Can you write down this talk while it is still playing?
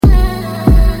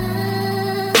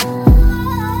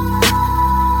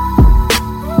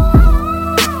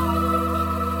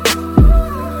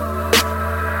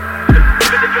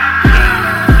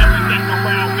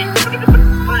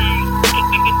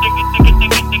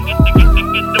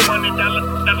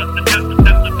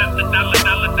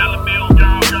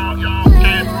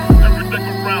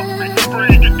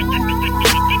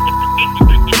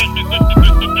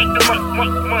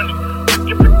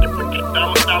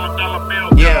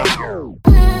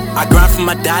I grind for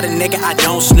my daughter, nigga, I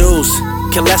don't snooze.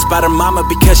 Care less about her mama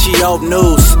because she old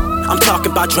news. I'm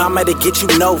talking about drama to get you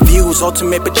no views.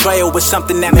 Ultimate betrayal with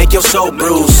something that make your soul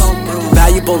bruise.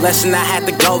 Valuable lesson I had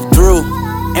to go through.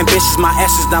 Ambition's my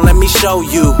essence, now let me show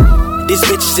you. These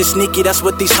bitches is sneaky, that's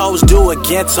what these hoes do.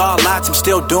 Against all odds, I'm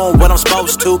still doing what I'm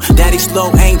supposed to. Daddy's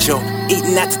little angel,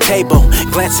 eating at the table,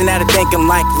 glancing at her thinking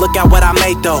like, look at what I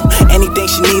made though. Anything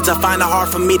she needs, I find it hard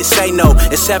for me to say no.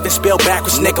 It's 7 spelled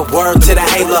backwards, nigga, word to the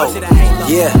halo.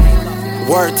 Yeah,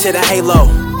 word to the halo.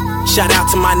 Shout out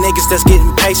to my niggas that's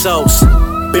getting pesos.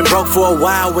 Been broke for a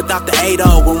while without the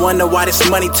 8-0, and wonder why this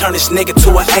money turned this nigga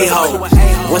to an a-hole.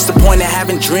 What's the point of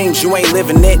having dreams, you ain't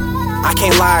living it? I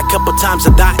can't lie, a couple times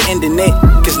I thought ending it.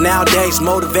 Cause nowadays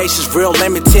motivation's real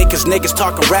limited. Cause niggas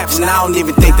talking raps and I don't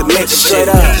even think to mention shit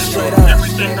up.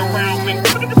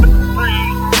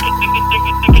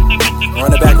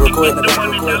 Run it back real quick.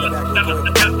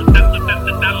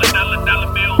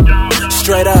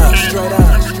 Straight up.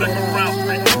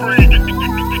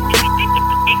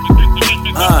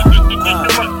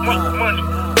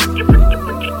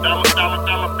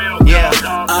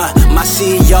 My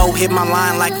CEO hit my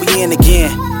line like we in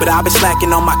again. But I been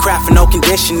slacking on my craft for no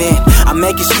conditioning. I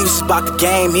make excuses about the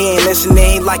game, he ain't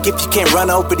listening. Like if you can't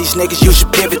run over these niggas, you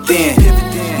should pivot then.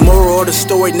 Moral of the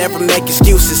story, never make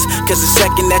excuses. Cause the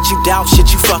second that you doubt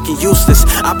shit, you fucking useless.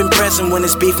 I've been present when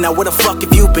it's beef, now where the fuck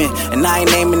have you been? And I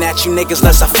ain't aiming at you niggas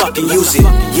unless I fucking use it.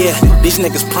 Yeah, these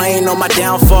niggas praying on my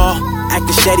downfall,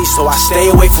 acting shady, so I stay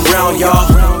away from around y'all.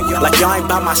 Like y'all ain't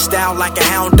by my style like a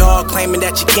hound dog, claiming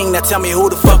that you king, now tell me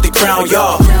who the fuck they crown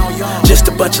y'all. Just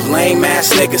a bunch of lame ass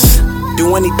niggas,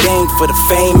 do anything for the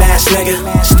fame ass nigga.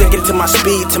 Sticking to my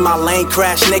speed, to my lane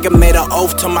crash nigga. Made an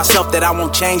oath to myself that I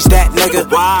won't change that nigga.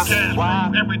 Why?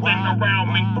 Everything around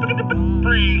me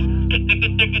freeze. Get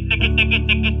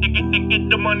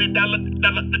the money, dollar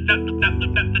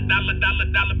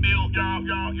bill,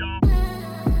 y'all.